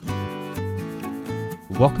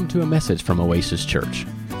Welcome to a message from Oasis Church.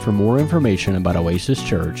 For more information about Oasis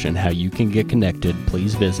Church and how you can get connected,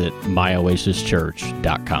 please visit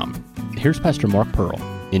myoasischurch.com. Here's Pastor Mark Pearl.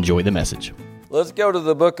 Enjoy the message. Let's go to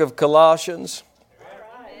the book of Colossians.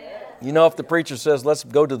 You know, if the preacher says, let's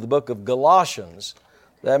go to the book of Galatians,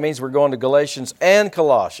 that means we're going to Galatians and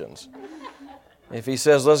Colossians. If he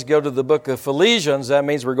says, let's go to the book of Philippians, that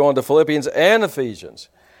means we're going to Philippians and Ephesians.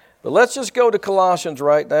 But let's just go to Colossians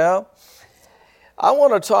right now. I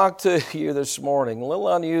want to talk to you this morning, a little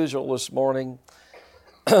unusual this morning.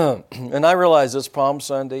 And I realize it's Palm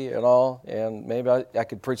Sunday and all, and maybe I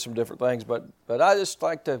could preach some different things, but I just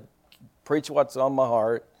like to preach what's on my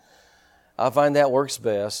heart. I find that works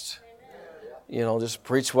best. You know, just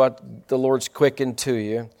preach what the Lord's quickened to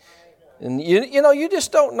you. And you know, you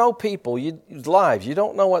just don't know people's lives. You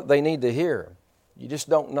don't know what they need to hear. You just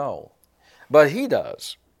don't know. But He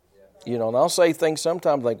does. You know, and I'll say things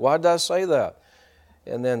sometimes like, why did I say that?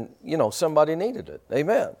 And then, you know, somebody needed it.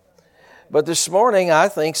 Amen. But this morning, I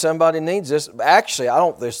think somebody needs this. Actually, I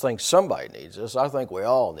don't just think somebody needs this. I think we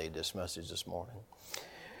all need this message this morning.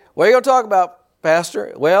 What are you going to talk about,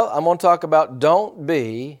 Pastor? Well, I'm going to talk about don't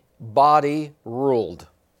be body ruled.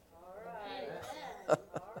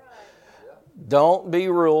 Don't be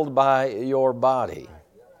ruled by your body.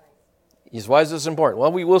 Why is this important?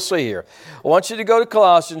 Well, we will see here. I want you to go to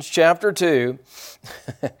Colossians chapter 2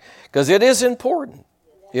 because it is important.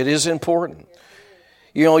 It is important.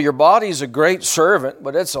 You know, your body's a great servant,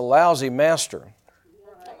 but it's a lousy master.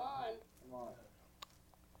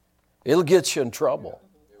 It'll get you in trouble.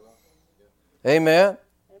 Amen?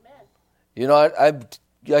 You know,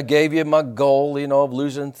 I gave you my goal, you know, of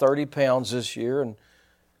losing 30 pounds this year,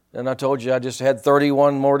 and I told you I just had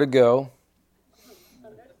 31 more to go.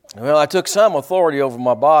 Well, I took some authority over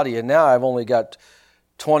my body, and now I've only got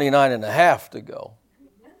 29 and a half to go.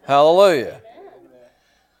 Hallelujah.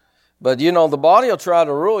 But, you know, the body will try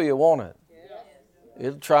to rule you, won't it?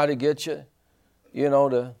 It'll try to get you, you know,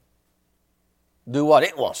 to do what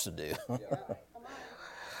it wants to do.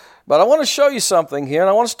 But I want to show you something here, and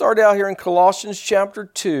I want to start out here in Colossians chapter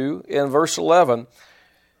 2 in verse 11.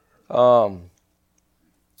 If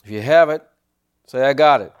you have it, say, I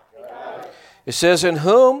got it. It says, in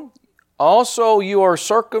whom also you are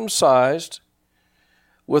circumcised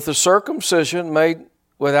with a circumcision made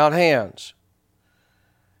without hands.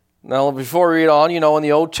 Now, before we read on, you know, in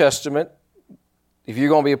the Old Testament, if you're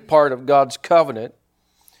going to be a part of God's covenant,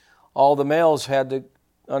 all the males had to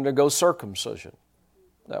undergo circumcision.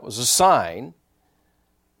 That was a sign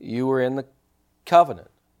you were in the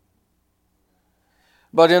covenant.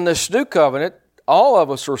 But in this new covenant, all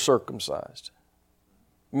of us are circumcised,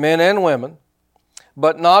 men and women,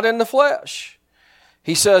 but not in the flesh.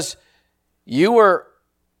 He says, you were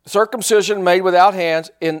circumcision made without hands.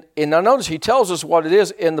 And now notice, he tells us what it is,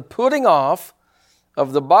 in the putting off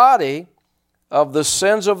of the body of the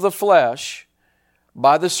sins of the flesh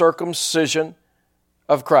by the circumcision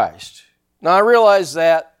of Christ. Now I realize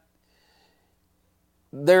that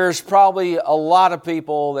there's probably a lot of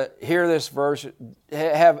people that hear this verse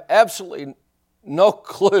have absolutely no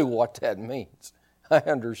clue what that means. I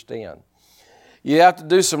understand. You have to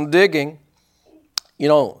do some digging, you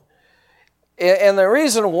know. And the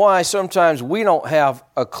reason why sometimes we don't have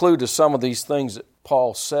a clue to some of these things that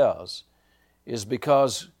Paul says is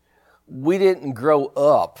because we didn't grow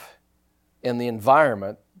up in the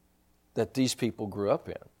environment that these people grew up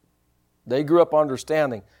in. They grew up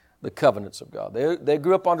understanding the covenants of God. They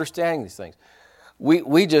grew up understanding these things.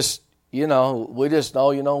 We just know, when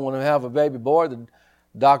we have a baby boy, the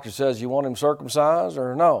doctor says, you want him circumcised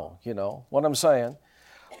or no? You know what I'm saying?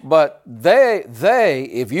 But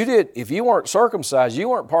if you weren't circumcised, you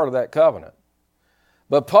weren't part of that covenant.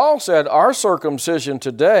 But Paul said our circumcision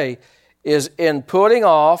today is in putting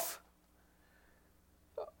off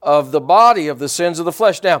of the body of the sins of the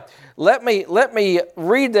flesh. Now, let me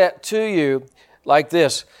read that to you like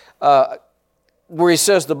this, where he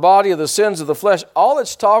says the body of the sins of the flesh. All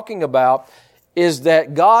it's talking about is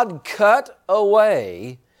that God cut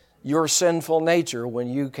away your sinful nature when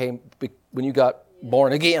you got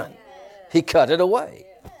born again. He cut it away.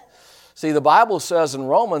 See, the Bible says in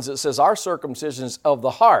Romans, it says our circumcision is of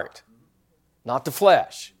the heart, not the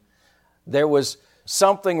flesh. There was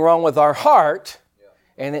something wrong with our heart,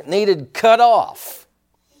 and it needed cut off.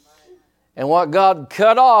 And what God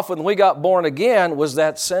cut off when we got born again was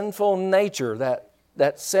that sinful nature,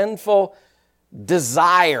 that sinful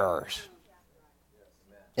desires.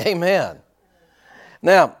 Amen.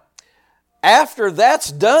 Now, after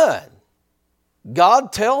that's done,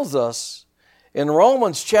 God tells us In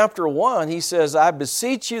Romans chapter 1, he says, I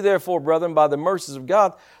beseech you therefore, brethren, by the mercies of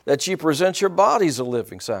God, that ye present your bodies a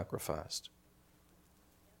living sacrifice,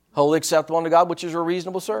 wholly acceptable unto God, which is your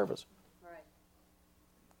reasonable service. Right.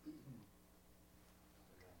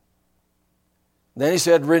 Then he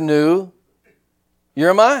said, renew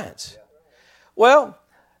your minds. Well,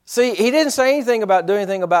 see, he didn't say anything about doing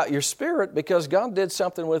anything about your spirit, because God did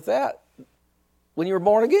something with that when you were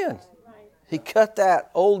born again. He cut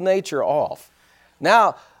that old nature off.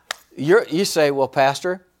 Now, you say, well,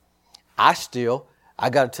 Pastor, I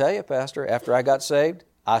got to tell you, Pastor, after I got saved,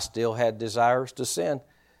 I still had desires to sin.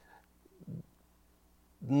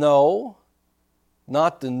 No,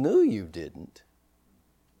 not the new you didn't.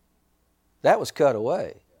 That was cut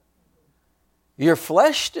away. Your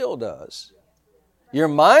flesh still does. Your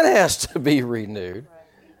mind has to be renewed.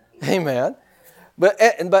 Amen. But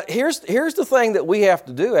here's the thing that we have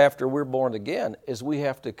to do after we're born again, is we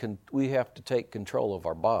have to take control of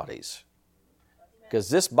our bodies, because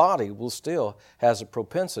this body will still has a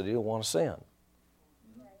propensity to want to sin.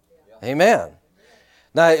 Amen.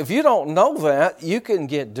 Now, if you don't know that, you can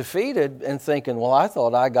get defeated and thinking, well, I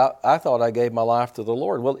thought I gave my life to the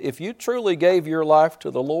Lord. Well, if you truly gave your life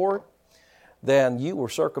to the Lord, then you were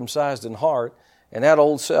circumcised in heart, and that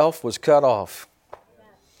old self was cut off.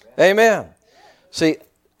 Amen. See,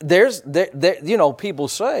 people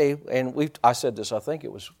say, and I said this, I think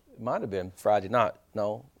it might have been Friday night.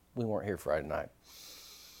 No, we weren't here Friday night.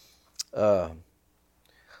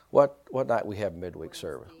 What night we have midweek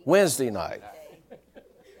service? Wednesday night.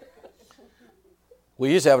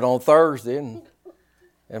 We used to have it on Thursday,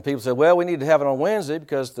 and people said, well, we need to have it on Wednesday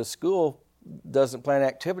because the school doesn't plan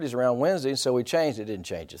activities around Wednesday, so we changed it. Didn't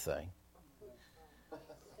change a thing.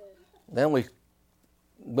 Then we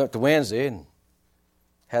went to Wednesday and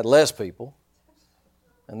had less people.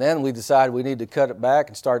 And then we decided we need to cut it back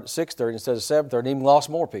and start at 6:30 instead of 7:30, and even lost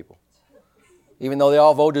more people. Even though they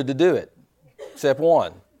all voted to do it, except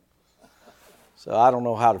one. So I don't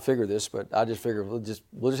know how to figure this, but I just figured we'll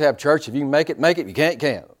just have church. If you can make it, make it. If you can't,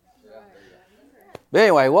 can't. But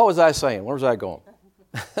anyway, what was I saying? Where was I going?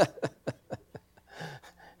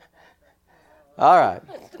 All right.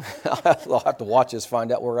 I'll have to watch this,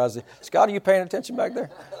 find out where I was. Scott, are you paying attention back there?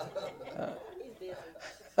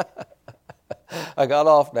 I got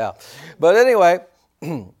off now. But anyway,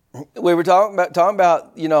 we were talking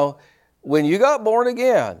about, when you got born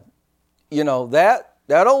again,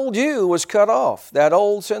 that old you was cut off. That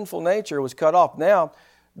old sinful nature was cut off. Now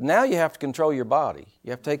you have to control your body. You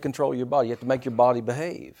have to take control of your body. You have to make your body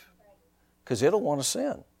behave, because it'll want to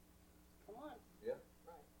sin.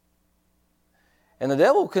 And the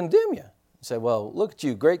devil will condemn you. Say, well, look at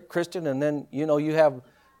you, great Christian, and then, you have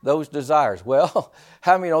those desires. Well,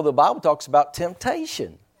 how many know the Bible talks about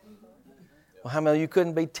temptation? Well, how many of you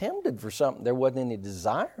couldn't be tempted for something? There wasn't any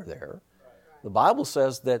desire there. The Bible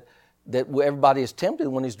says that everybody is tempted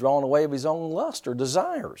when he's drawn away of his own lust or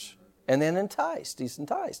desires. And then enticed. He's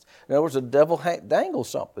enticed. In other words, the devil dangles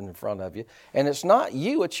something in front of you. And it's not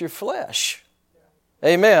you, it's your flesh.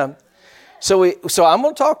 Amen. So I'm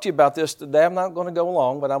going to talk to you about this today. I'm not going to go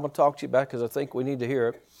long, but I'm going to talk to you about it because I think we need to hear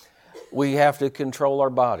it. We have to control our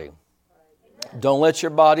body. Don't let your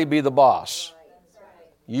body be the boss.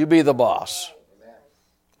 You be the boss.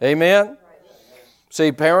 Amen?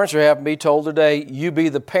 See, parents are having to be told today, you be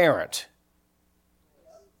the parent.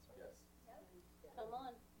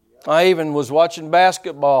 I even was watching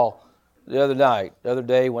basketball the other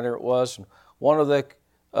day, whenever it was. One of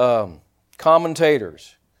the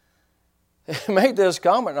commentators made this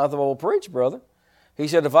comment, and I thought, well, preach, brother. He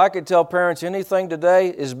said, if I could tell parents anything today,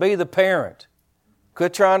 is be the parent.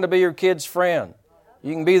 Quit trying to be your kid's friend.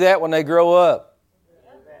 You can be that when they grow up.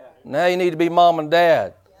 Now you need to be mom and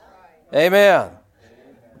dad. Amen.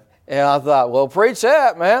 And I thought, well, preach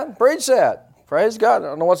that, man. Preach that. Praise God. I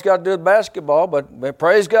don't know what's got to do with basketball, but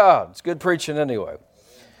praise God. It's good preaching anyway.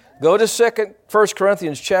 Go to 1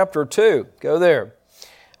 Corinthians chapter 2. Go there.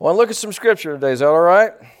 I want to look at some scripture today. Is that all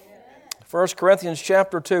right? 1 Corinthians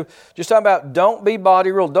chapter 2. Just talking about don't be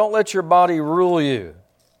body ruled. Don't let your body rule you.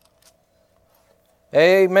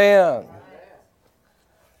 Amen.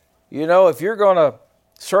 If you're going to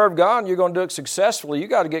serve God and you're going to do it successfully, you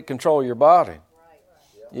got to get control of your body.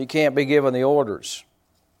 You can't be given the orders.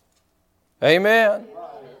 Amen.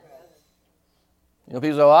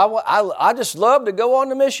 People say, I just love to go on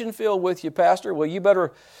the mission field with you, Pastor. Well, you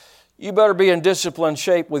better be in disciplined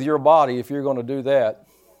shape with your body if you're going to do that.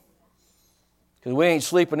 Because we ain't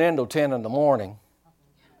sleeping in till 10 in the morning.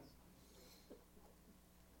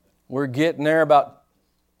 We're getting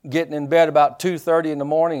in bed about 2:30 in the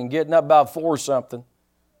morning and getting up about 4 something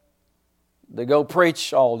to go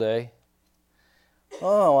preach all day.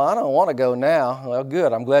 Oh, I don't want to go now. Well,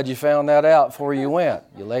 good. I'm glad you found that out before you went.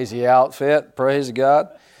 You lazy outfit. Praise God.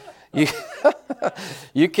 You,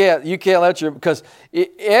 you can't let because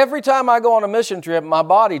every time I go on a mission trip, my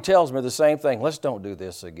body tells me the same thing. Let's don't do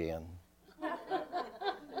this again.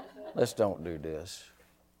 Let's don't do this.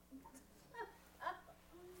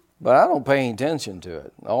 But I don't pay any attention to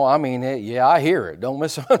it. Oh, I mean, yeah, I hear it. Don't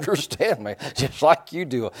misunderstand me. Just like you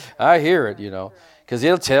do. I hear it, because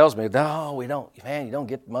it tells me, no, you don't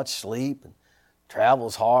get much sleep, and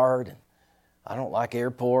travel's hard, and I don't like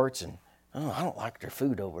airports, and I don't like their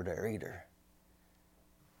food over there either.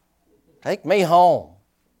 Take me home.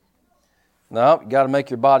 No, you got to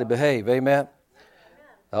make your body behave. Amen?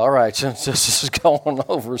 All right, since this is going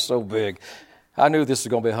over so big, I knew this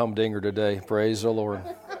was going to be a humdinger today. Praise the Lord.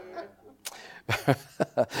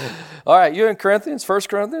 All right, you in Corinthians, 1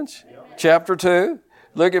 Corinthians, chapter 2.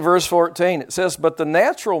 Look at verse 14. It says, but the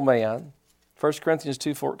natural man, 1 Corinthians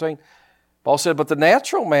 2:14, Paul said, but the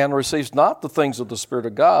natural man receives not the things of the Spirit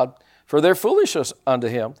of God, for they're foolishness unto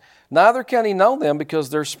him. Neither can he know them, because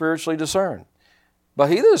they're spiritually discerned. But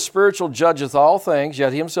he that is spiritual judgeth all things,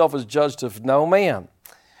 yet he himself is judged of no man.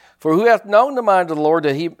 For who hath known the mind of the Lord,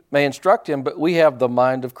 that he may instruct him? But we have the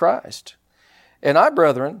mind of Christ. And I,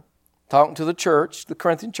 brethren, talking to the church, the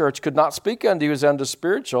Corinthian church, could not speak unto you as unto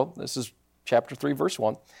spiritual. This is chapter 3, verse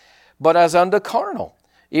 1. But as unto carnal,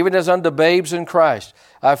 even as unto babes in Christ.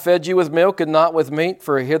 I fed you with milk and not with meat,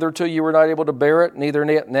 for hitherto you were not able to bear it, neither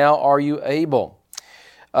now are you able.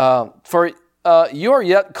 For you are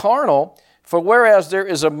yet carnal, for whereas there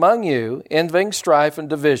is among you envying, strife, and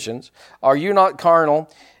divisions, are you not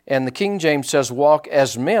carnal? And the King James says, walk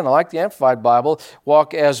as men. I like the Amplified Bible.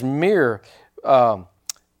 Walk as mere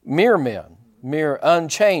men, mere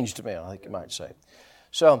unchanged men, I think you might say.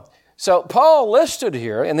 So Paul listed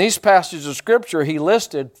here, in these passages of Scripture, he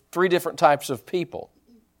listed 3 different types of people.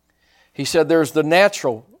 He said there's the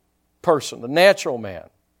natural person, the natural man.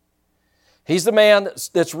 He's the man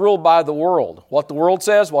that's ruled by the world. What the world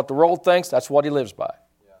says, what the world thinks, that's what he lives by.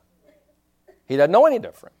 He doesn't know any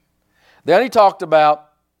different. Then he talked about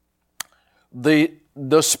the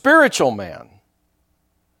spiritual man.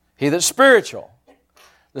 He that's spiritual.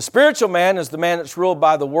 The spiritual man is the man that's ruled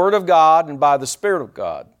by the Word of God and by the Spirit of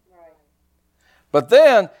God. Right. But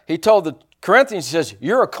then he told the Corinthians, he says,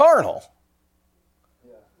 you're a carnal.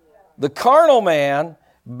 Yeah. The carnal man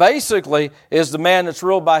basically is the man that's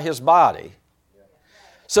ruled by his body. Yeah.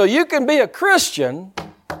 So you can be a Christian,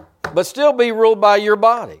 but still be ruled by your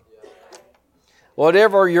body.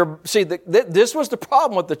 Whatever this was the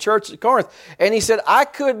problem with the church at Corinth. And he said, I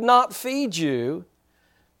could not feed you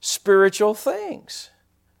spiritual things.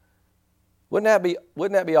 Wouldn't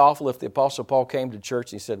that be awful if the Apostle Paul came to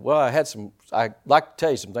church and he said, well, I'd like to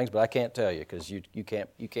tell you some things, but I can't tell you because you can't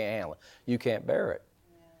handle it. You can't bear it.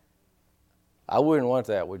 I wouldn't want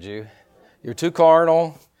that, would you? You're too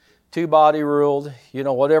carnal, too body ruled.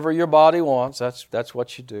 Whatever your body wants, that's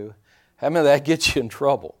what you do. How many of that gets you in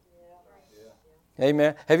trouble?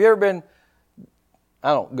 Amen. Have you ever been,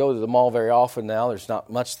 I don't go to the mall very often now. There's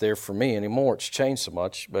not much there for me anymore. It's changed so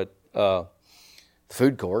much. But the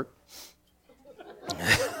food court.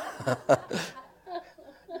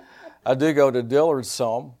 I do go to Dillard's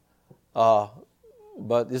some.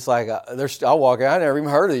 But it's like, I walk out, I never even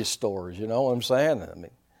heard of these stores. You know what I'm saying? I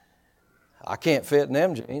mean, I can't fit in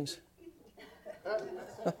them jeans.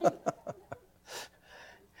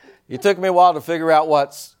 It took me a while to figure out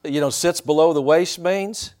what, sits below the waist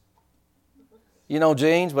means.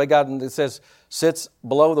 Jeans, it says sits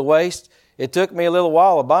below the waist. It took me a little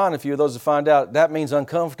while of buying a few of those to find out that means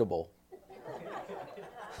uncomfortable.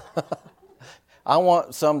 I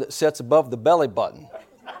want some that sits above the belly button.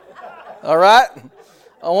 All right?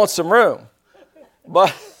 I want some room.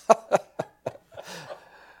 But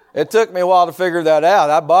it took me a while to figure that out.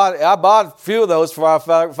 I bought a few of those before I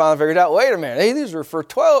finally figured out, wait a minute, hey, these are for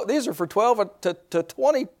 12 to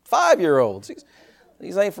 25-year-olds.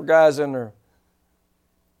 These ain't for guys in their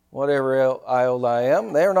whatever I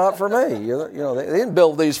am. They're not for me. They didn't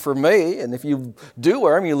build these for me, and if you do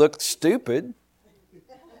wear them, you look stupid.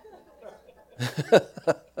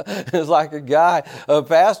 It's like a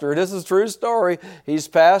pastor. This is a true story. He's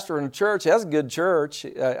pastor in a church. He has a good church.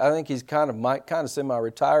 I think he's kind of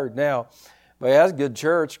semi-retired now, but he has a good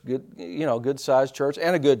church, good-sized church,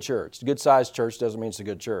 and a good church. Good-sized church doesn't mean it's a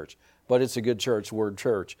good church, but it's a good church, word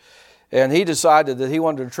church. And he decided that he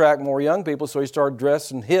wanted to attract more young people, so he started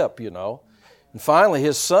dressing hip, And finally,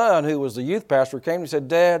 his son, who was the youth pastor, came and said,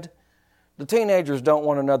 Dad, the teenagers don't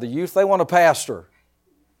want another youth. They want a pastor.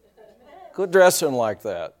 Quit dressing like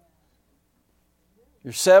that.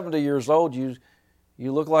 You're 70 years old. You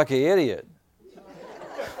look like an idiot.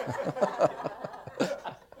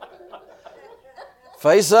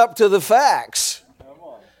 Face up to the facts.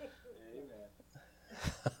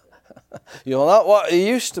 You're not what you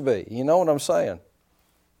used to be. You know what I'm saying?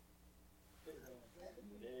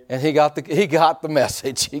 And he got the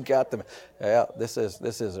message. Yeah, this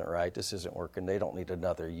isn't right. This isn't working. They don't need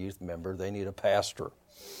another youth member. They need a pastor.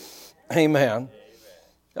 Amen.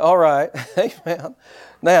 All right. Amen.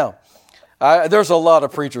 Now, there's a lot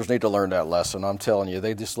of preachers need to learn that lesson. I'm telling you,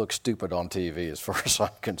 they just look stupid on TV as far as I'm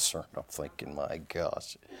concerned. I'm thinking, my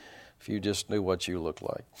gosh, if you just knew what you look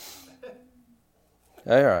like.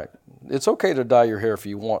 All right. It's okay to dye your hair if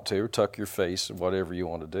you want to, or tuck your face, whatever you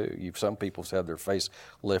want to do. Some people have their face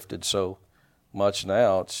lifted so much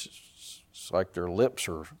now, it's like their lips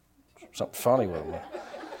are something funny with them.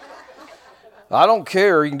 I don't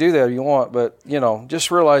care. You can do that if you want, but, just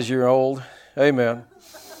realize you're old. Amen.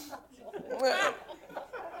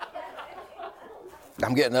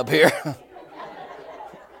 I'm getting up here.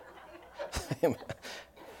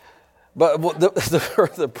 But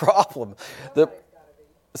the problem,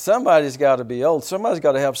 somebody's got to be old. Somebody's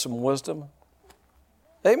got to have some wisdom.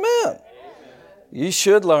 Amen. You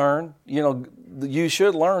should learn, you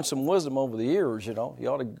should learn some wisdom over the years, You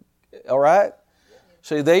ought to, all right?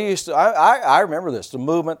 See, they used to, I remember this, the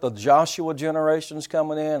movement, the Joshua generation's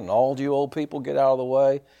coming in, and all you old people get out of the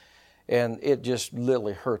way. And it just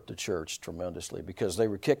literally hurt the church tremendously because they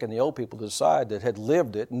were kicking the old people to the side that had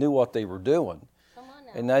lived it, knew what they were doing.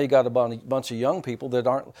 And now you got a bunch of young people that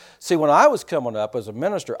aren't. See, when I was coming up as a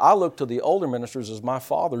minister, I looked to the older ministers as my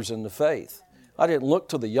fathers in the faith. I didn't look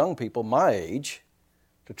to the young people my age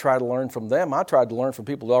to try to learn from them. I tried to learn from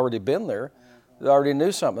people who had already been there, that already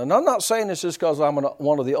knew something. And I'm not saying this just because I'm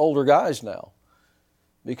one of the older guys now.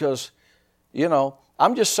 Because,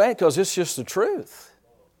 I'm just saying because it's just the truth.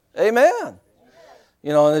 Amen.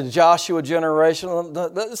 The Joshua generation,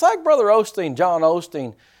 it's like Brother Osteen, John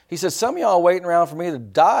Osteen. He said, some of y'all are waiting around for me to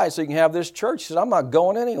die so you can have this church. He said, I'm not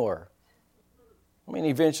going anywhere. I mean, he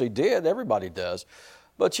eventually did. Everybody does.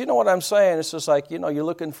 But you know what I'm saying? It's just like, you're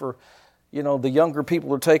looking for, the younger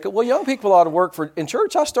people to take it. Well, young people ought to work in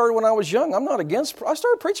church. I started when I was young. I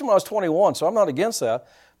started preaching when I was 21, so I'm not against that.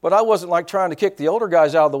 But I wasn't like trying to kick the older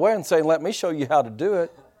guys out of the way and saying, let me show you how to do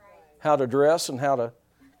it, how to dress and how to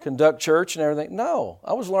conduct church and everything. No,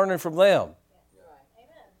 I was learning from them.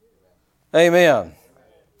 Amen.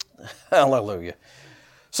 Hallelujah.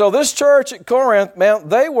 So this church at Corinth, man,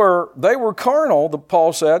 they were carnal,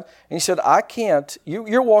 Paul said. And he said, I can't.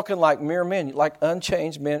 You're walking like mere men, like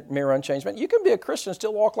unchanged men, mere unchanged men. You can be a Christian and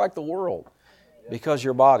still walk like the world because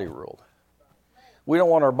your body ruled. We don't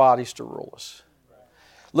want our bodies to rule us.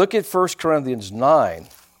 Look at 1 Corinthians 9.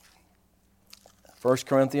 1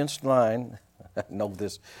 Corinthians 9. I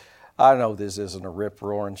know this isn't a rip,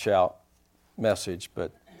 roar, and shout message,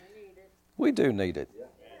 but we do need it.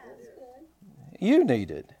 You need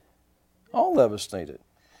it. All of us need it.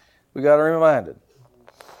 We got to be reminded.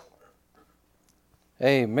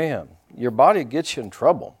 Amen. Your body gets you in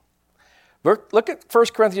trouble. Look at 1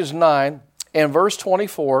 Corinthians 9 and verse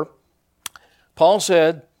 24. Paul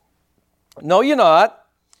said, know ye not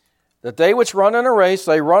that they which run in a race,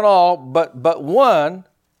 they run all, but one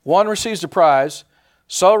receives the prize,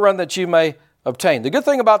 so run that you may obtain. The good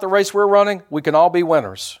thing about the race we're running, we can all be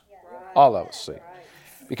winners. All of us, see.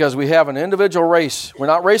 Because we have an individual race. We're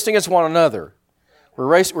not racing against one another. We're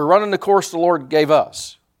running the course the Lord gave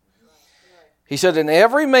us. He said, and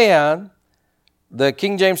every man, the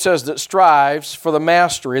King James says, that strives for the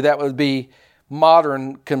mastery, that would be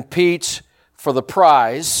modern, competes for the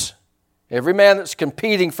prize. Every man that's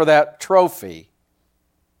competing for that trophy,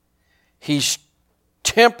 he's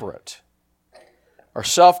temperate or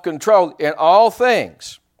self-controlled in all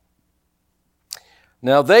things.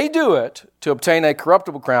 Now they do it to obtain a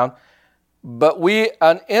corruptible crown, but we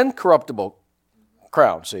an incorruptible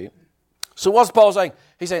crown, see. So what's Paul saying?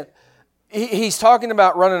 He's talking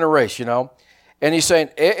about running a race, and he's saying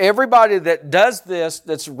everybody that does this,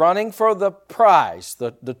 that's running for the prize,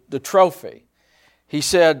 the trophy, he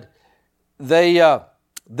said they're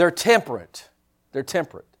temperate. They're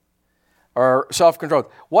temperate or self-controlled.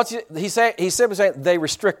 He's simply saying they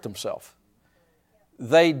restrict themselves.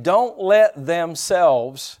 They don't let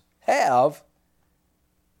themselves have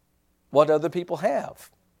what other people have.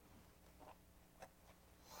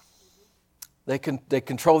 They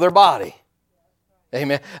control their body.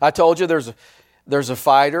 Amen. I told you there's a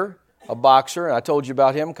fighter, a boxer, and I told you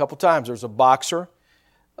about him a couple times. There's a boxer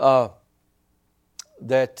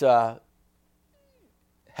that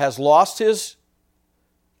has lost his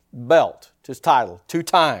belt, his title, 2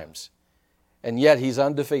 times, and yet he's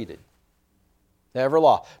undefeated. Never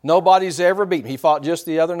lost. Nobody's ever beaten. He fought just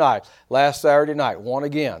the other night, last Saturday night, won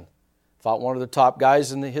again. Fought one of the top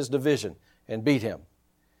guys in his division and beat him.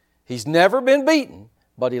 He's never been beaten,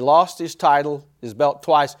 but he lost his title, his belt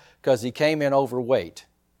twice because he came in overweight.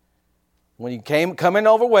 When you come in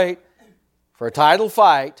overweight for a title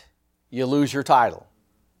fight, you lose your title.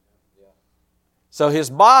 So his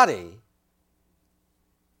body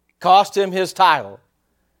cost him his title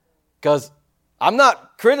because I'm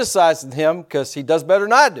not criticizing him because he does better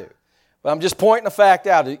than I do. But I'm just pointing a fact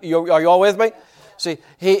out. Are you all with me? See,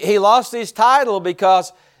 he lost his title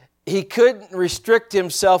because he couldn't restrict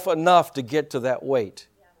himself enough to get to that weight.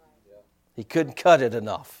 He couldn't cut it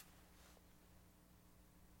enough.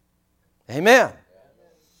 Amen.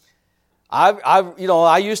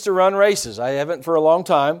 I used to run races. I haven't for a long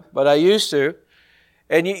time, but I used to.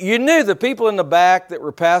 And you knew the people in the back that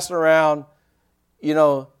were passing around,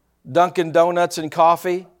 Dunkin' Donuts and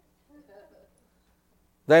coffee,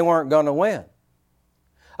 they weren't going to win.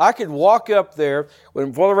 I could walk up there,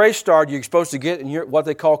 before the race started, you're supposed to get in what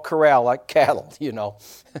they call corral, like cattle,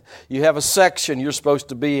 You have a section you're supposed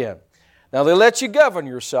to be in. Now, they let you govern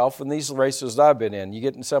yourself in these races that I've been in. You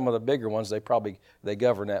get in some of the bigger ones, they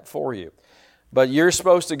govern that for you. But you're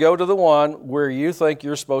supposed to go to the one where you think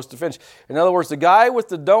you're supposed to finish. In other words, the guy with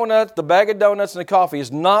the donut, the bag of donuts and the coffee is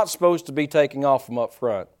not supposed to be taking off from up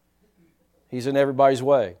front. He's in everybody's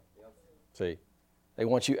way. See, they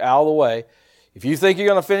want you out of the way. If you think you're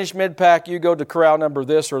going to finish mid-pack, you go to corral number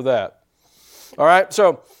this or that. All right,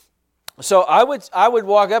 so I would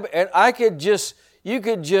walk up and you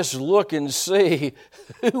could just look and see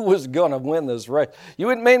who was going to win this race.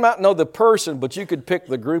 You may not know the person, but you could pick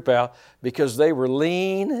the group out because they were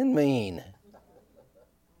lean and mean.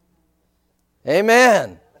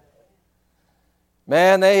 Amen.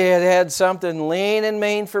 Man, they had something lean and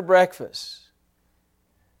mean for breakfast.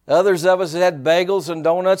 Others of us had bagels and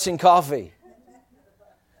donuts and coffee.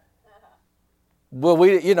 Well,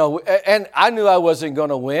 and I knew I wasn't going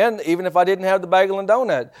to win, even if I didn't have the bagel and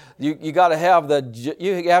donut. You have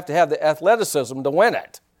to have the athleticism to win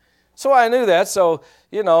it. So I knew that. So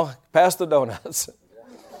pass the donuts.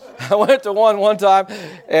 I went to one time,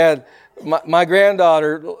 and my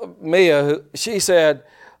granddaughter Mia, she said,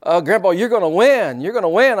 "Grandpa, you're going to win. You're going to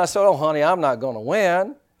win." I said, "Oh, honey, I'm not going to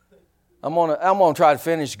win. I'm gonna try to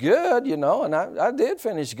finish good, and I did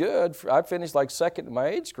finish good. I finished like second in my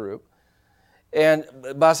age group.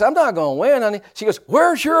 But I said, I'm not going to win, honey. She goes,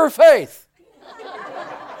 "Where's your faith?"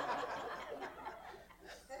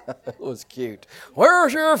 It was cute.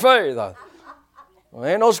 "Where's your faith?" Well,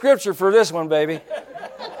 ain't no scripture for this one, baby.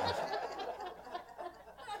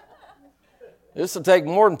 This will take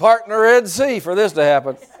more than parting the Red Sea for this to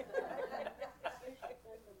happen.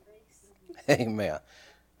 Amen.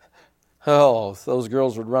 Oh, those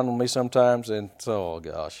girls would run with me sometimes, and oh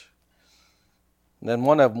gosh. And then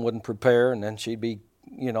one of them wouldn't prepare, and then she'd be,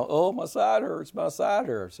 "Oh, my side hurts, my side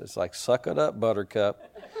hurts." It's like, suck it up, Buttercup.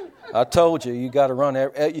 I told you, you got to run.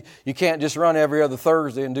 You can't just run every other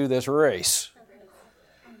Thursday and do this race.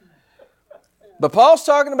 But Paul's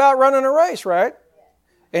talking about running a race, right?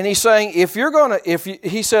 And he's saying, if you're going to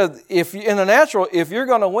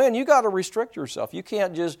win, you got to restrict yourself. You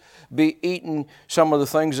can't just be eating some of the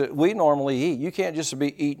things that we normally eat. You can't just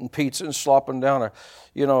be eating pizza and slopping down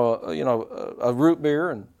a root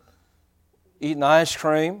beer and eating ice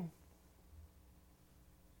cream.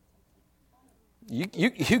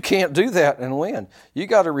 You can't do that and win. You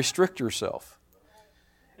got to restrict yourself.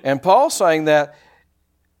 And Paul's saying that.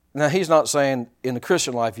 Now, he's not saying in the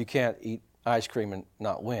Christian life you can't eat ice cream and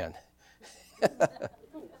not win.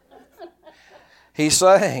 He's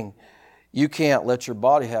saying you can't let your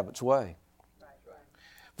body have its way.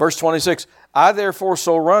 Verse 26, "I therefore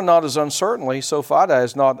so run not as uncertainly, so fight I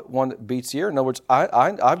as not one that beats the air." In other words,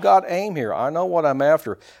 I've got aim here. I know what I'm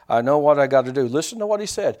after. I know what I got to do. Listen to what he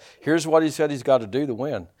said. Here's what he said he's got to do to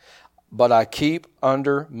win. "But I keep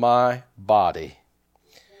under my body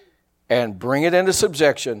and bring it into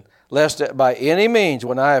subjection, lest that by any means,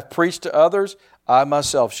 when I have preached to others, I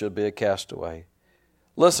myself should be a castaway."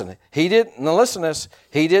 Listen, he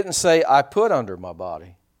didn't say, "I put under my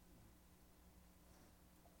body."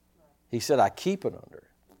 He said, "I keep it under."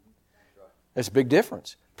 There's a big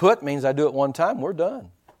difference. Put means I do it one time, we're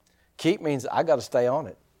done. Keep means I got to stay on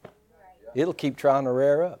it. It'll keep trying to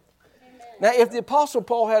rear up. Now, if the Apostle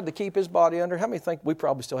Paul had to keep his body under, how many think we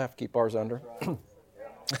probably still have to keep ours under?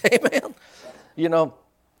 Amen.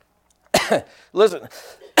 Listen,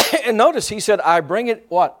 and notice he said, "I bring it,"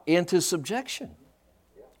 what? Into subjection.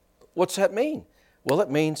 What's that mean? Well, it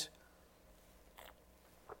means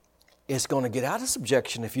it's going to get out of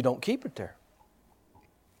subjection if you don't keep it there.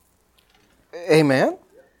 Amen.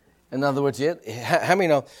 In other words, how many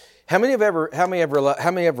know? How many have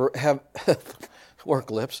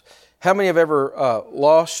work lips? How many have ever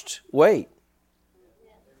lost weight?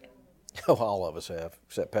 Oh, all of us have,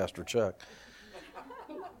 except Pastor Chuck.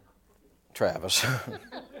 Travis.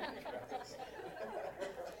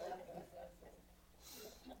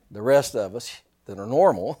 The rest of us that are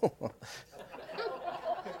normal.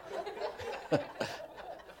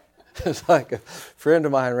 It's like a friend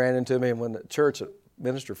of mine ran into me when the church, a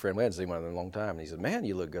minister friend, we hadn't seen one in a long time, and he said, "Man,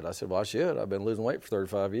 you look good." I said, "Well, I should. I've been losing weight for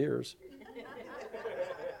 35 years.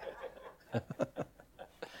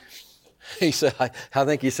 He said, I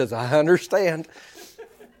think he says, "I understand."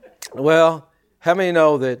 Well, how many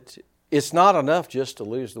know that it's not enough just to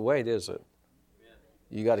lose the weight, is it?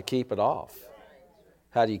 You got to keep it off.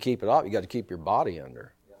 How do you keep it off? You got to keep your body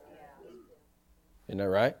under. Isn't that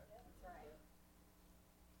right?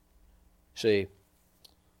 See,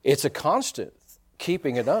 it's a constant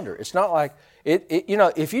keeping it under. It's not like,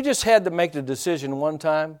 if you just had to make the decision one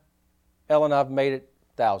time, Ellen, I've made it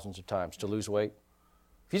thousands of times to lose weight.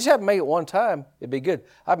 If you just haven't made it one time, it'd be good.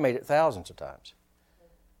 I've made it thousands of times.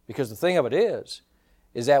 Because the thing of it is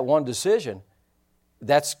that one decision,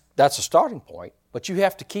 that's a starting point, but you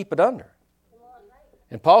have to keep it under.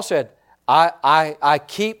 And Paul said, I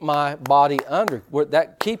keep my body under.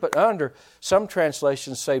 That keep it under, some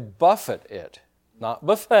translations say buffet it. Not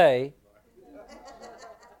buffet.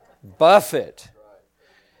 Buffet.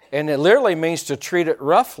 And it literally means to treat it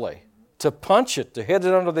roughly, to punch it, to hit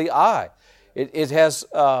it under the eye. It has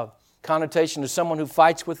a connotation to someone who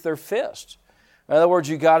fights with their fist. In other words,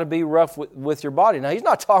 you got to be rough with your body. Now, he's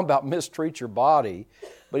not talking about mistreat your body,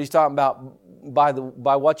 but he's talking about by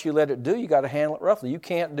what you let it do, you got to handle it roughly. You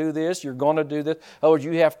can't do this. You're going to do this. In other words,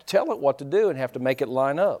 you have to tell it what to do and have to make it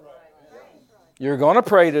line up. You're going to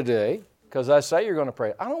pray today because I say you're going to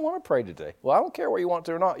pray. I don't want to pray today. Well, I don't care whether you want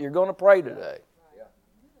to or not. You're going to pray today.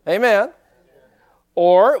 Amen.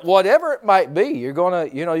 Or whatever it might be, you're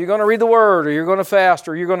going to read the Word, or you're going to fast,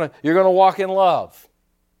 or you're going to walk in love.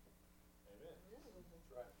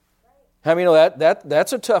 How many know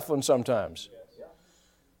that's a tough one sometimes?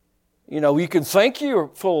 You can think you're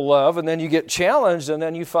full of love, and then you get challenged, and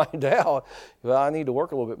then you find out, well, I need to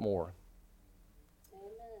work a little bit more.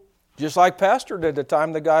 Amen. Just like Pastor did the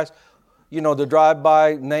time the guys, the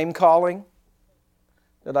drive-by name calling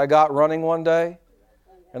that I got running one day,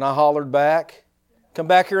 and I hollered back, "Come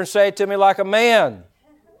back here and say it to me like a man."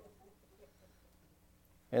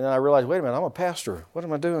 And then I realized, wait a minute, I'm a pastor. What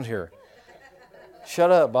am I doing here?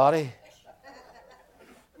 Shut up, body.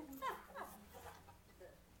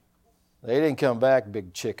 They didn't come back,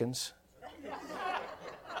 big chickens.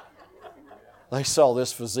 They saw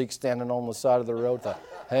this physique standing on the side of the road. Thought,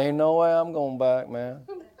 ain't no way I'm going back, man.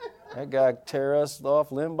 That guy tear us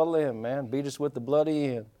off limb by limb, man. Beat us with the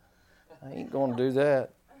bloody end. I ain't going to do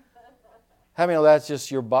that. How many know that's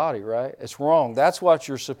just your body, right? It's wrong. That's what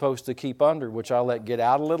you're supposed to keep under, which I let get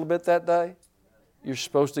out a little bit that day. You're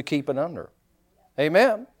supposed to keep it under.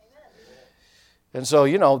 Amen. And so,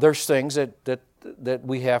 there's things that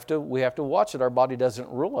we have to watch, that our body doesn't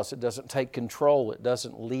rule us. It doesn't take control. It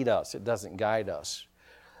doesn't lead us. It doesn't guide us.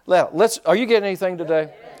 Now, are you getting anything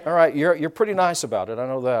today? All right, you're pretty nice about it. I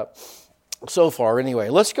know that so far. Anyway,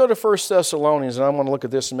 let's go to 1 Thessalonians, and I want to look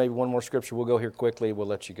at this and maybe one more scripture. We'll go here quickly. We'll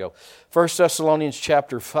let you go. 1 Thessalonians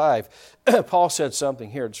chapter 5. Paul said something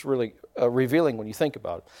here. It's really revealing when you think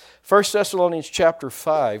about it. 1 Thessalonians chapter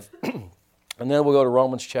 5, and then we'll go to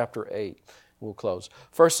Romans chapter 8. We'll close.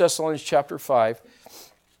 1 Thessalonians chapter 5.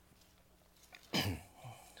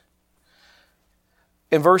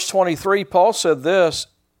 In verse 23, Paul said this.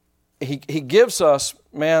 He gives us,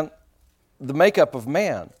 the makeup of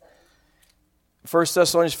man. 1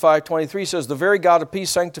 Thessalonians 5:23 says, "The very God of peace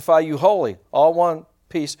sanctify you wholly," all one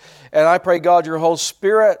piece. "And I pray God your whole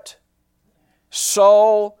spirit,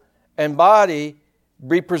 soul, and body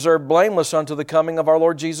be preserved blameless unto the coming of our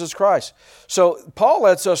Lord Jesus Christ." So Paul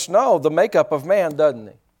lets us know the makeup of man, doesn't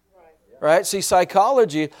he? Right? See,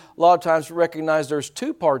 psychology, a lot of times recognize there's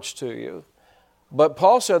two parts to you. But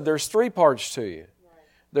Paul said there's three parts to you.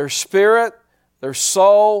 There's spirit, there's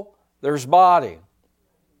soul, there's body.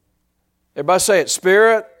 Everybody say it.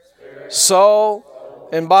 Spirit, soul,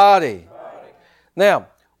 and body. Now,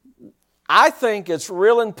 I think it's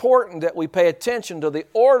real important that we pay attention to the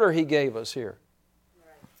order he gave us here.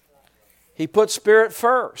 He put spirit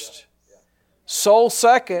first, soul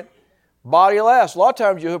second, body last. A lot of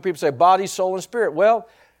times you hear people say body, soul, and spirit. Well,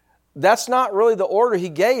 that's not really the order he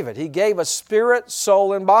gave it. He gave us spirit,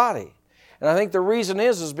 soul, and body. And I think the reason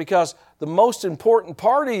is because the most important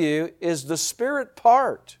part of you is the spirit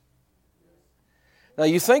part. Now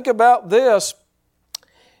you think about this.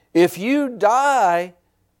 If you die,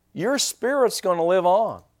 your spirit's going to live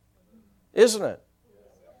on, isn't it?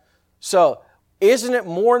 So, isn't it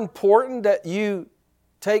more important that you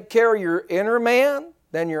take care of your inner man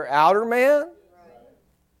than your outer man?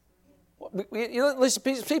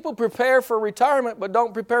 Listen, people prepare for retirement but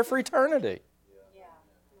don't prepare for eternity.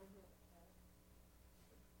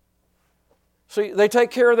 See, they take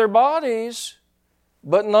care of their bodies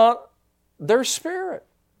but not their spirit.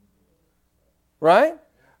 Right?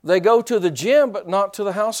 They go to the gym but not to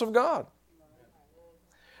the house of God.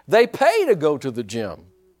 They pay to go to the gym.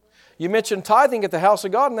 You mention tithing at the house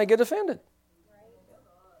of God and they get offended.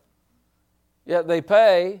 Yet they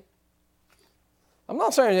pay. I'm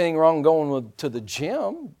not saying anything wrong going to the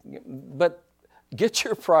gym, but get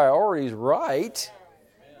your priorities right.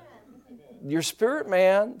 Your spirit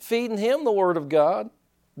man, feeding him the Word of God,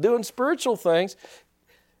 doing spiritual things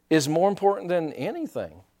is more important than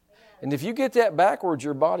anything. And if you get that backwards,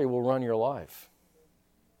 your body will run your life.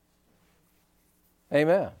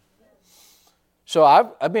 Amen. So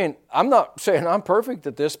I'm not saying I'm perfect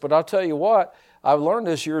at this, but I'll tell you what, I've learned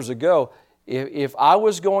this years ago. If I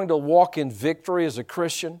was going to walk in victory as a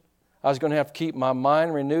Christian, I was going to have to keep my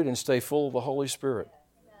mind renewed and stay full of the Holy Spirit.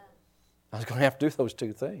 I was going to have to do those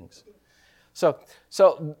two things. So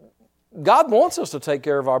God wants us to take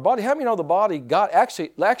care of our body. How many know the body? God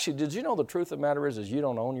actually, did you know the truth of the matter is you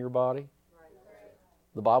don't own your body?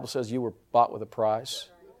 The Bible says you were bought with a price.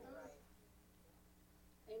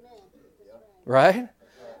 Right?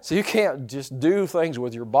 So you can't just do things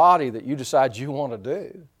with your body that you decide you want to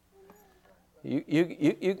do.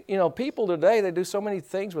 You know, people today, they do so many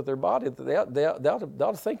things with their body that they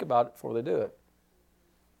ought to think about it before they do it.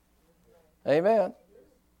 Amen.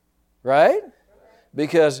 Right?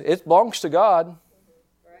 Because it belongs to God.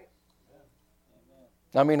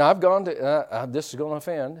 I mean, I've gone to, this is going to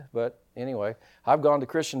offend, but anyway, I've gone to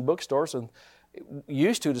Christian bookstores and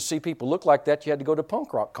used to see people look like that, you had to go to a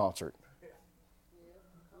punk rock concert.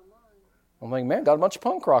 I'm thinking, man, got a bunch of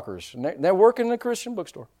punk rockers. And they're working in a Christian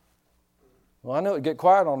bookstore. Well, I know it'd get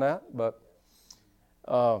quiet on that, but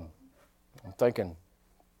I'm thinking.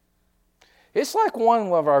 It's like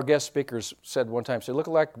one of our guest speakers said one time, said, look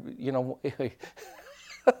like, you know,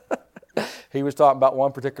 he was talking about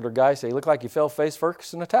one particular guy, said, he looked like he fell face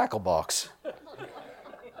first in a tackle box.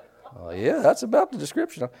 Well, yeah, that's about the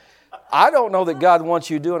description. I don't know that God wants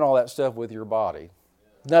you doing all that stuff with your body.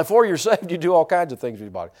 Now, before you're saved, you do all kinds of things with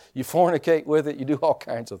your body. You fornicate with it. You do all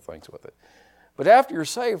kinds of things with it. But after you're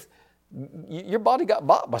saved, your body got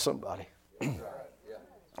bought by somebody.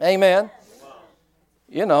 Amen.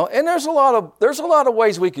 You know, and there's a lot of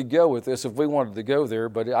ways we could go with this if we wanted to go there,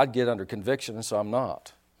 but I'd get under conviction, so I'm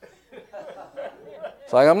not.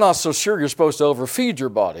 It's like I'm not so sure you're supposed to overfeed your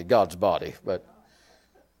body, God's body, but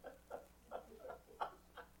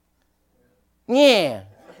yeah.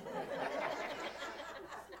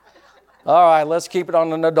 All right, let's keep it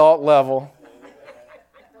on an adult level.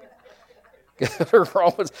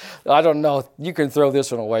 Romans, I don't know. You can throw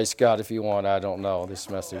this one away, Scott, if you want. I don't know this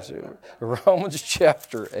message. Romans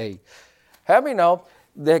chapter 8. How many know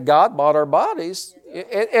that God bought our bodies?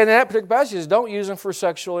 And that particular passage is don't use them for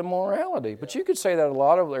sexual immorality. But you could say that in a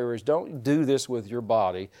lot of areas. Don't do this with your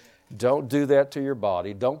body. Don't do that to your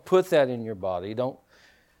body. Don't put that in your body. Don't,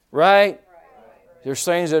 right? There's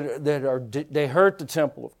things they hurt the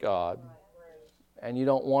temple of God, and you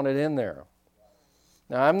don't want it in there.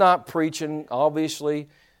 Now, I'm not preaching, obviously,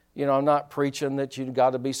 I'm not preaching that you've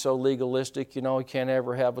got to be so legalistic, you can't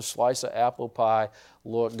ever have a slice of apple pie.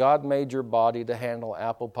 Look, God made your body to handle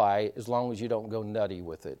apple pie as long as you don't go nutty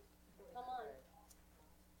with it. Come on.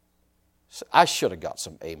 So I should have got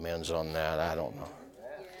some amens on that. I don't know.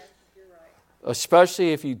 Yes, you're right.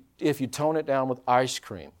 Especially if you tone it down with ice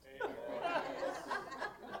cream.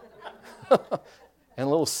 And a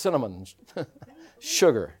little cinnamon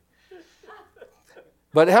sugar.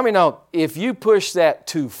 But how many know, if you push that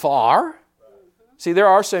too far, see, there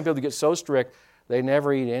are some people that get so strict, they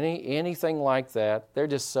never eat anything like that. They're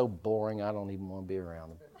just so boring, I don't even want to be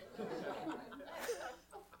around them.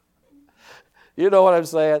 You know what I'm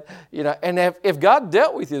saying? And if God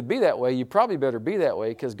dealt with you to be that way, you probably better be that way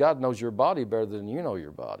because God knows your body better than you know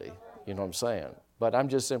your body. You know what I'm saying? But I'm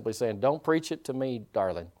just simply saying, don't preach it to me,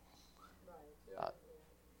 darling.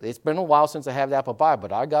 It's been a while since I had apple pie,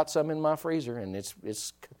 but I got some in my freezer, and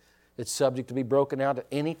it's subject to be broken out at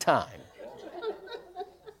any time.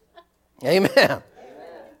 Amen.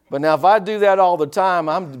 But now, if I do that all the time,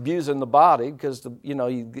 I'm abusing the body because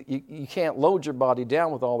you can't load your body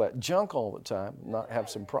down with all that junk all the time and not have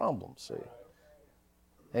some problems. See?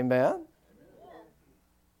 Amen.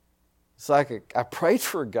 It's like I prayed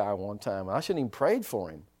for a guy one time. I shouldn't even prayed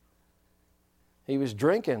for him. He was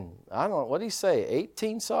drinking, I don't know, what did he say,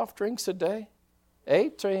 18 soft drinks a day?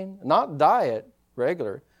 18, not diet,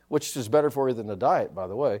 regular, which is better for you than the diet, by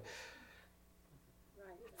the way.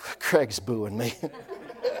 Craig's booing me.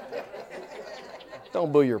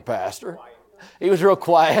 Don't boo your pastor. He was real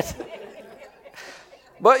quiet.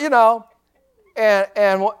 But, you know,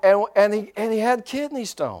 and he had kidney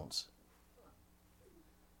stones.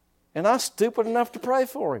 And I was stupid enough to pray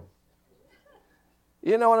for him.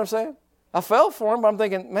 You know what I'm saying? I fell for him, but I'm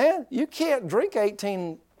thinking, man, you can't drink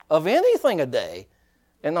 18 of anything a day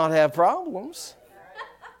and not have problems.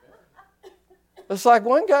 It's like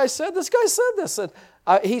one guy said, this guy said this.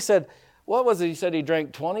 He said, what was it? He said he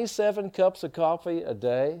drank 27 cups of coffee a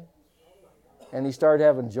day. And he started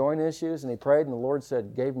having joint issues, and he prayed, and the Lord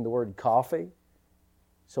gave him the word coffee.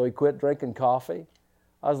 So he quit drinking coffee.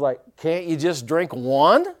 I was like, can't you just drink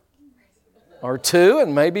one or two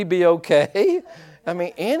and maybe be okay? I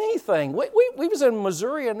mean, anything. We was in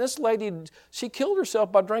Missouri, and this lady, she killed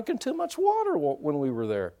herself by drinking too much water when we were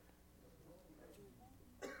there.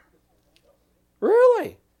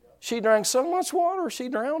 Really? She drank so much water, she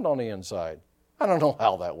drowned on the inside. I don't know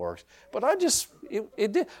how that works, but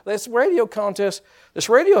it did. This radio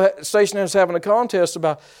station is having a contest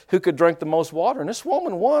about who could drink the most water, and this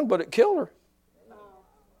woman won, but it killed her.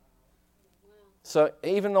 So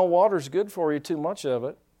even though water's good for you, too much of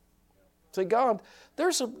it. See, God,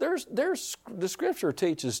 the Scripture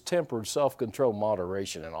teaches tempered, self-control,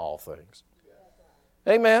 moderation in all things.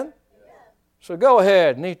 Amen? So go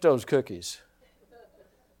ahead and eat those cookies.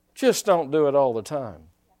 Just don't do it all the time.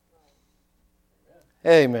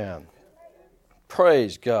 Amen.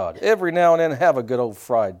 Praise God. Every now and then have a good old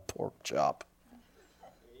fried pork chop.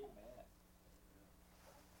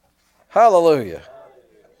 Hallelujah.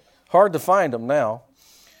 Hard to find them now.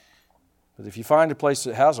 But if you find a place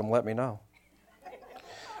that has them, let me know.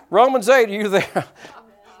 Romans 8, are you there?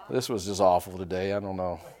 This was just awful today. I don't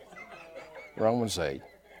know. Romans 8.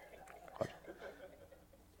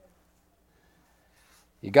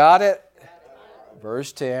 You got it?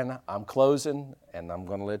 Verse 10. I'm closing, and I'm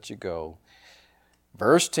going to let you go.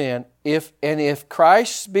 Verse 10. If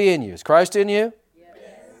Christ be in you, is Christ in you? Yes.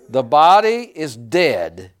 The body is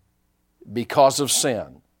dead because of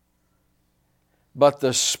sin. But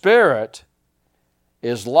the Spirit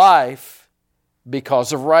is life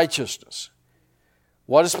because of righteousness.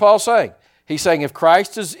 What is Paul saying? He's saying if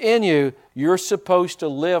Christ is in you, you're supposed to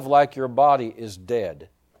live like your body is dead.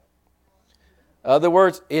 In other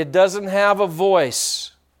words, it doesn't have a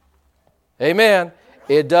voice. Amen.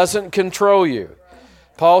 It doesn't control you.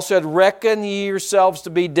 Paul said, reckon ye yourselves to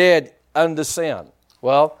be dead unto sin.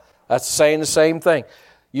 Well, that's saying the same thing.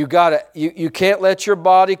 You can't let your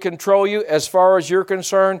body control you. As far as you're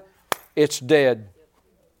concerned, it's dead.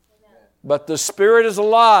 But the Spirit is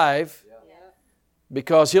alive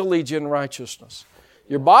because He'll lead you in righteousness.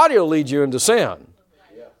 Your body will lead you into sin.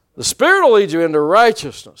 The Spirit will lead you into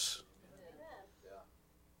righteousness.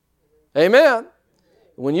 Amen.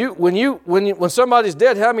 When somebody's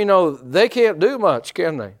dead, how many know they can't do much,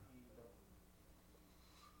 can they?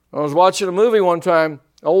 I was watching a movie one time,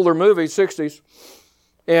 older movie, 60s,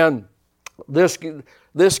 and this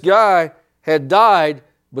guy had died,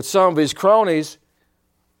 but some of his cronies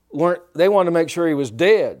they wanted to make sure he was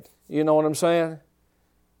dead. You know what I'm saying?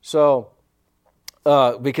 So,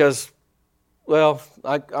 because, well,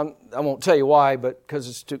 I won't tell you why, but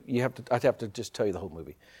because I'd have to just tell you the whole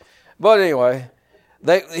movie. But anyway,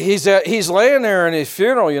 he's laying there in his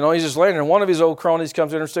funeral, you know, he's just laying there, and one of his old cronies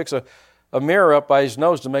comes in and sticks a mirror up by his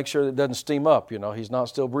nose to make sure that it doesn't steam up, you know, he's not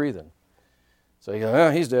still breathing. So he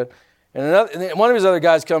goes, he's dead. And one of his other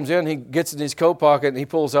guys comes in, he gets in his coat pocket, and he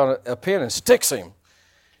pulls out a pin and sticks him,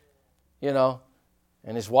 you know,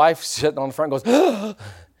 and his wife sitting on the front goes, ah!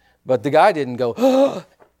 But the guy didn't go, ah!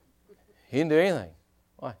 He didn't do anything.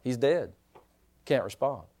 Why? He's dead. Can't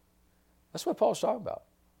respond. That's what Paul's talking about.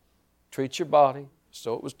 Treat your body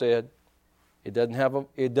so it was dead. It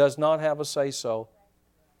does not have a say-so.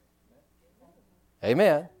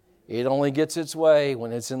 Amen. It only gets its way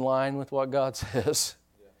when it's in line with what God says.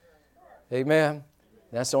 Amen.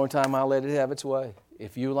 That's the only time I let it have its way.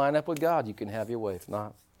 If you line up with God, you can have your way. If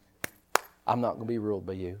not, I'm not going to be ruled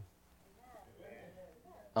by you.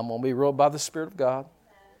 I'm going to be ruled by the Spirit of God.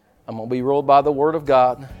 I'm going to be ruled by the Word of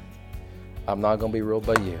God. I'm not going to be ruled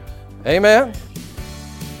by you. Amen.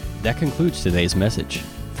 That concludes today's message.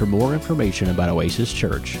 For more information about Oasis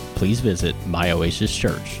Church, please visit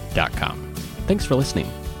myoasischurch.com. Thanks for listening.